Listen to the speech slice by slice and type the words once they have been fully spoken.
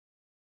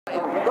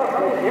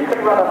You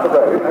can run up the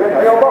road,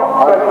 you're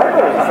not.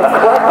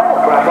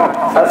 Crack on.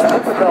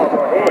 Supercars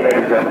right here, ladies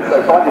and gentlemen. So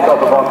find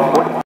yourself a vantage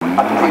point.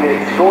 I can see the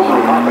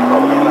extraordinary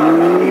hypercar McLaren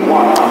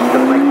P1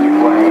 just making its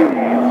way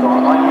on the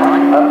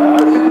sideline.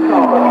 The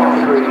supercar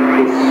category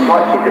is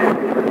slightly different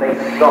because they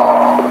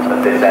start at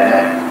this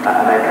end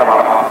and then come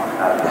up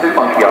 2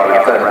 monkey yard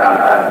and turn around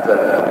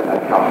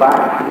and come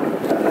back.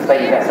 The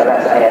same as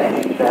SLS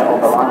AMG there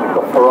on the line. You've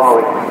got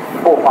Ferrari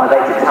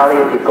 458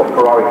 Italian, you've got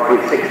Ferrari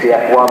 360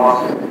 F1s,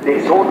 the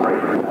extraordinary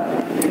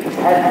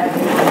P10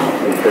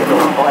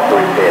 Viper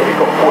is here. We've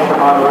got Porsche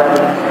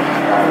 911s,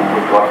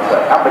 we've got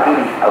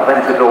Lamborghini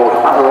Aventadors,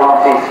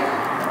 Maseratis,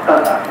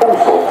 all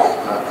sorts.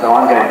 So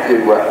I'm going to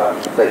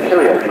say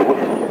cheerio,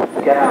 George,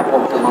 get out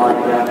onto my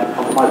vantage.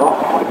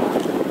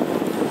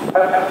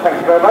 Thank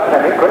you very much,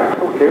 Henry. Great to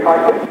talk to you. I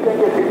think you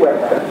get it wet.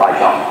 I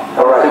shan't.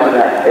 All right.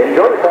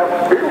 Enjoy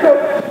yourself. Super good.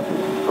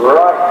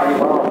 Right,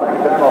 meanwhile, back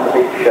down on the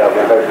beach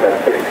with those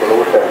things will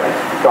also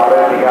start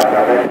opening up in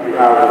the next few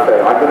hours or so.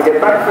 I'm going to get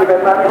back to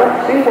them management,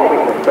 see what we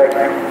can expect,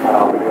 and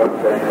I'll bring you up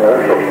to them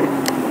very shortly.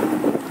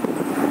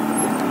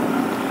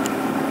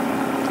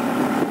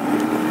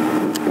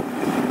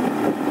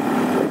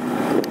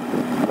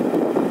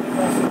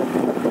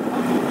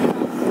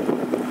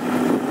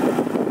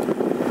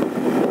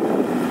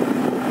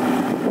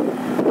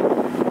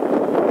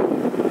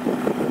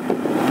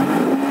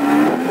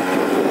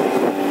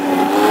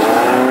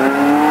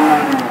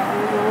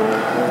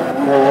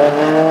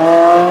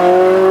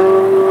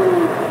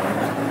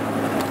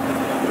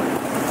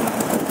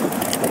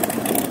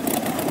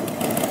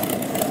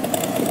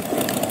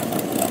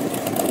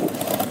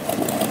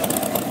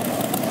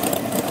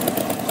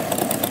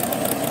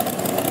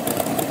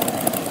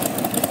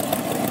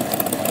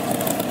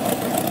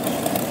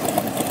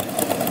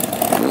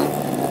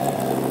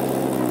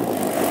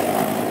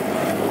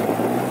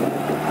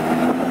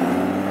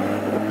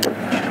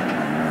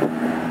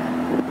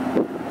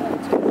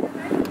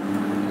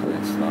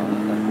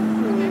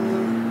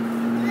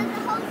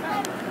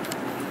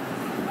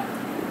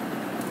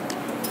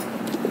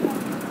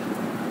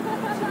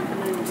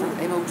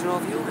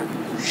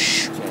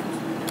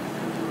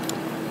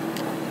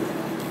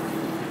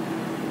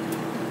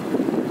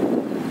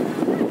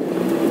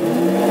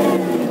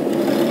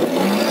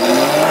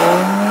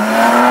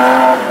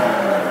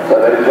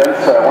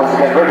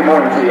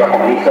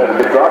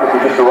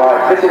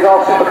 This is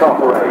our supercar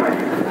parade,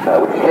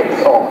 which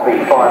kicks off the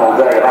final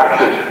day of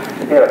action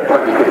here at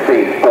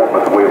 2015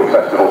 Bournemouth Wheels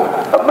Festival.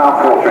 A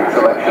mouth-watering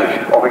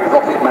selection of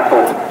exotic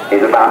metal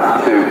is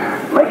about to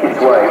make its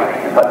way,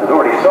 in fact has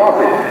already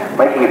started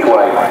making its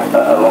way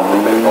along the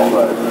big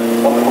road.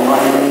 Wonderful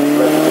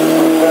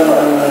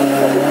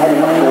heading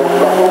up towards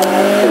Russell,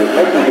 who is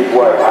making his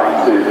way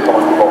out to the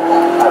commentary box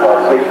as I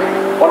speak.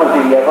 One of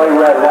the very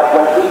rare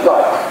lightweight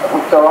e-bikes, of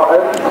which there are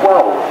only 12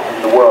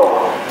 in the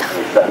world.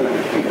 As is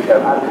the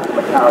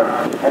McLaren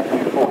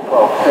P1,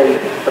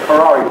 the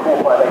Ferrari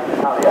 458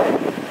 Italia.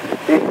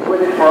 The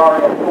exquisite Ferrari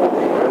F40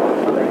 wheels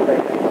that they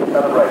take to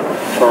celebrate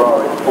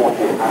Ferrari's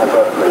 40th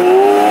anniversary.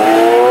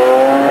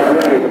 It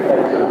really is a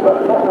case of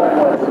not knowing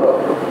where to look.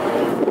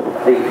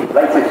 The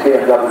latest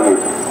BMW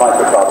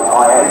hypercar, the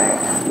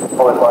i8,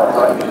 followed by a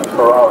selection of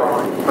Ferrari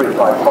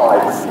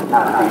 355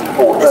 and the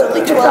 430.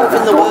 There's only 12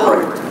 in the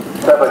world.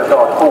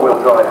 Turbocharged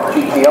four-wheel drive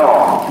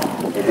GTR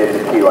is in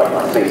the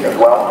Q8 as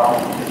well.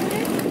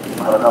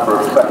 I have a number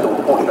of special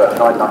Porsche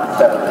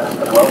 997s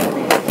as well.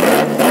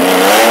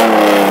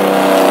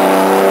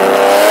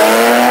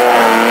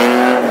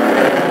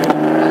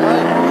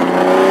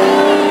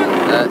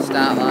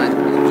 Start line,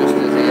 just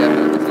as here,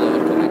 but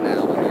there's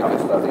a lot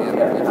coming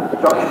now.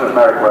 Junction of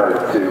Merrick Road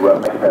to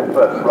make their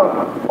first run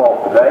of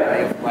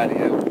today.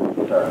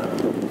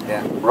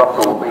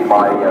 Russell will be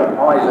my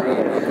eyes and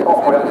ears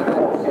halfway up the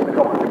course in the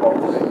commentary box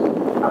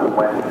and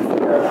when he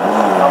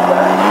comes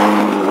there.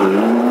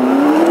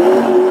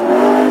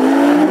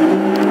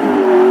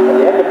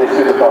 This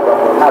supercar run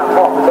will have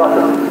half a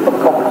dozen of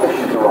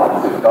competition to ride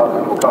supercars,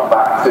 and we'll come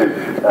back to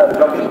the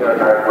junction here at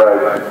Merrick Road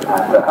and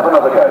have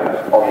another go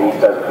on the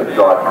East Overfit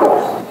Drive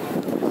course.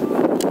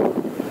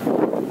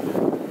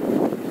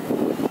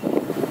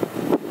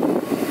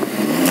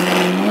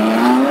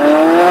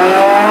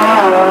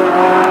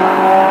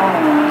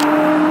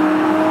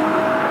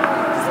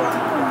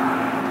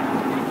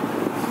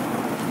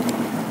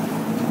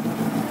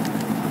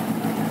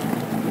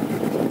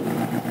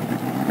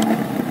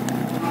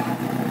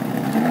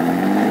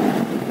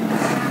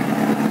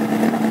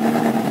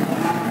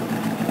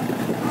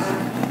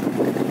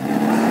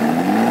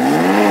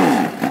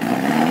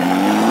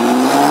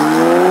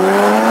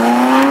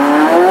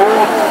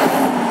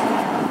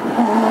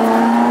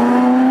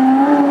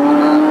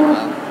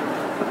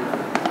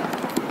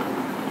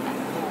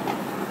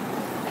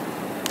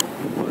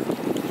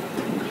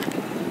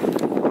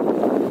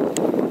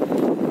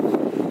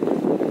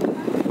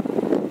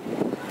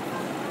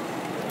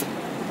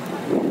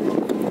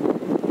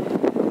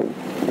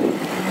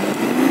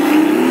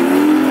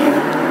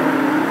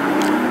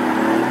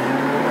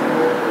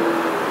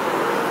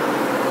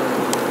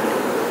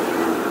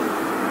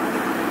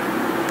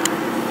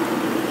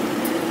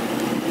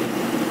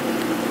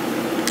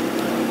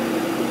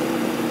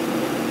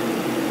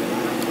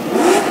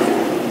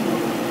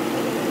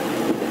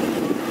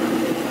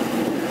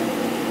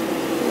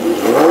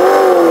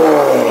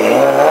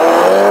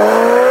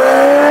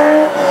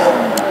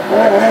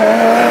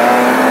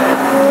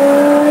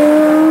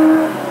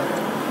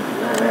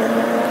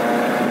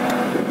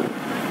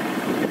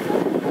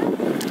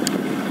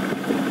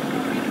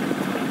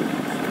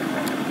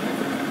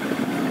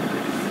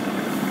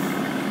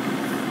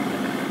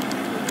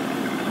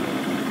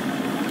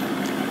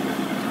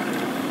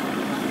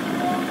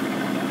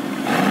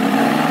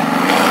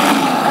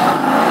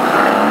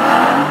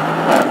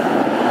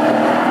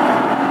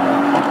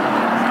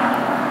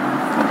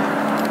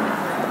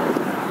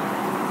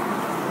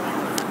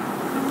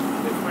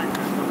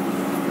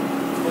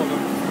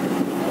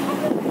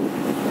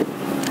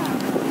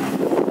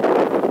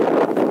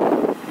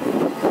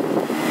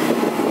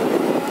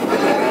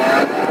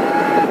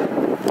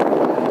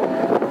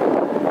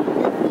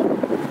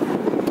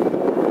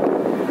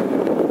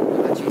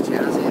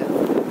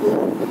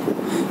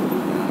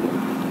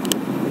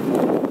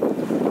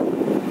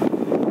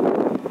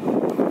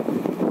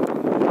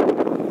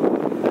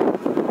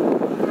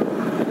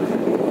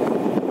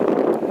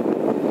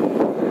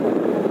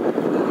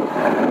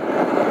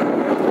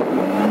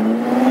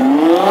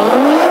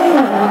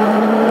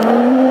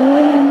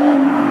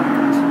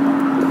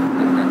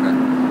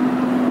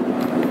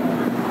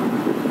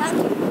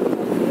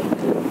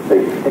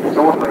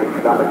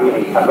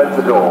 Lamborghini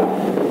Aventador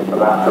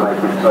about to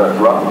make his first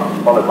run,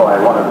 followed by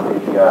one of the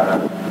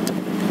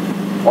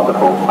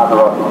wonderful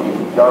Maserati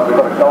GTRs. We've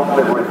got a Golf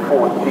livery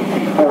Ford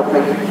GT40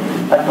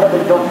 and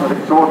Kevin Johnson's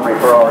extraordinary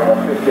Ferrari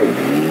F50.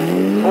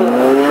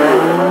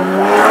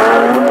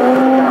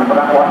 For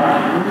that one.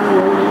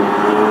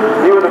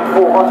 Fewer than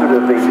 400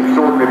 of these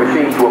extraordinary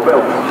machines were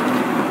built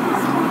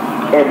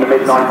in the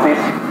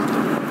mid-90s,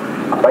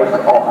 based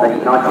on the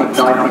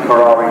 1990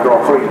 Ferrari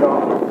Grand Prix car,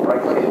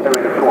 raced in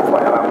period of course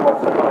by Alan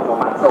Prost and Nigel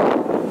Mansell.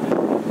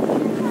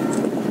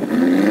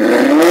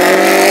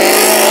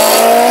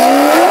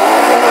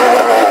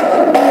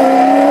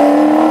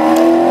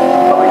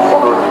 Something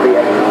sonorous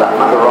V8 of that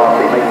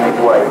Maserati making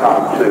its way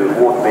up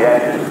towards the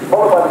end,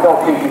 followed by the Golf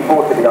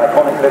GT40, the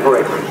iconic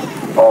livery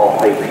of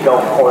the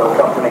Gulf Oil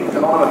Company,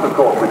 synonymous of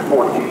course with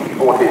Ford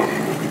GT40s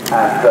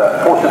and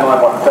Porsche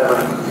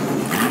 917s.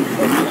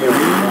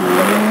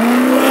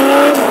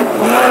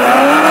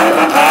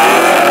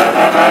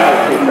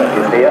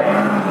 Here.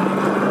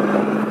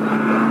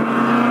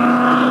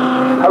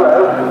 Hello.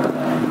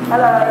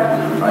 Hello.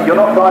 You're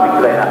not driving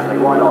today, Natalie.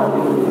 Why not?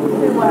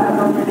 You've left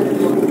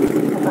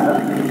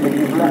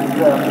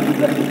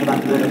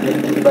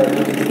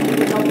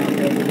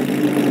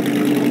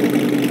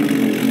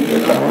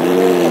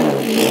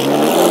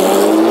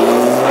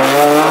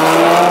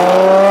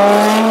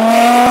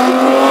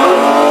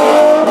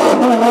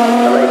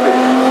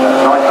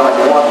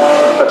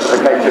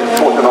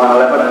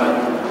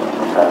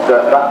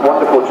that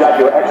wonderful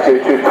Jaguar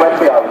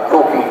X220 I was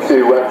talking to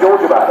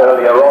George about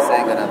earlier on.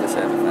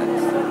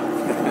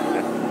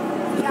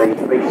 The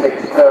V6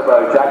 turbo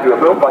Jaguar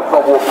built by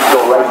Tom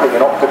Walkinshaw Racing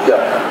in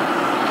Oxfordshire.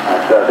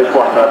 And this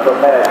one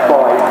prepared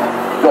by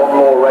John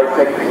Law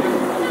Racing.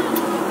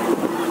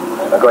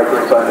 A great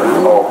exponent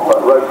of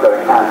road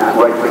going and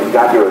racing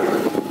Jaguars.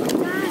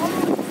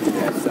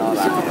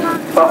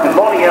 Well, good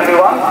morning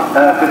everyone.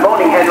 Good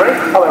morning Henry.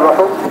 Hello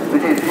Russell.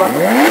 This is quite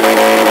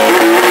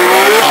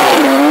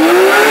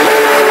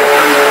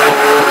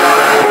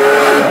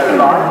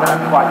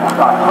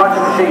a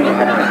machine,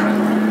 Henry.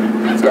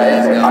 Yeah,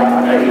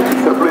 you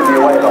sort of blew me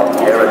away last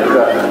year, and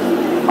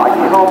I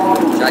can't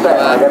say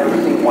I've ever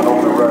seen one on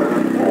the road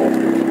before.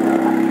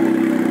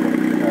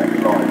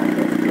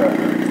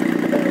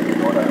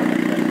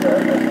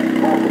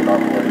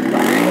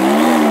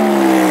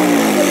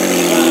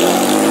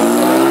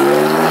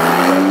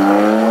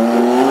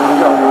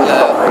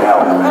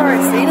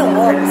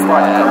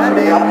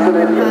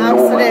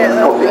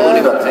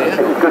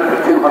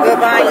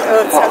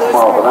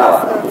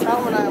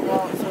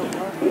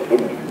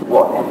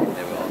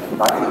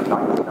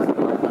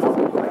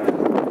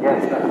 Yes,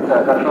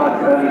 that's right,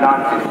 early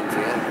 90s.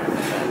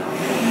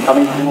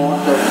 Coming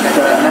towards us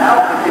now,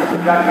 this is the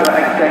Jaguar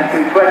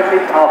XJ220,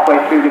 halfway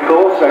through the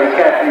course, very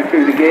carefully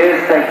through the gears,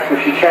 takes the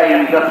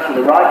chicane just to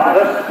the right of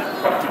us.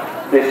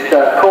 This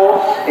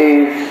course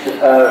is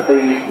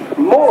the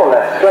more or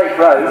less straight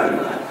road,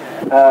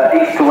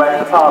 east to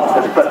west past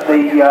us, but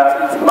the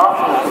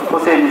marshals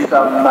put in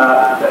some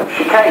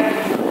chicane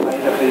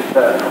made of these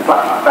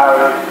plastic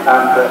barriers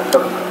and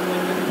some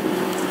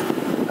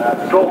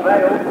straw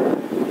bale,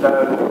 so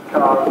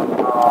cars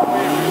are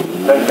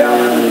going down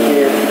the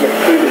gears to get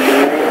through the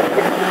gears.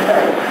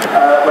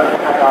 When we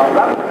had our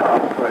rally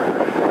cars through,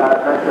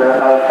 there's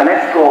an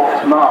Escort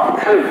Mark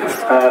II,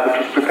 which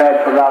is prepared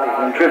for rally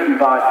and driven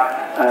by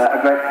a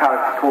great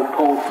character called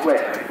Paul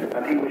Swift,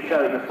 and he was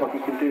showing us what he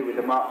can do with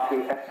a Mark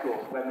II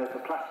Escort when there's a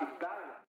plastic barrier.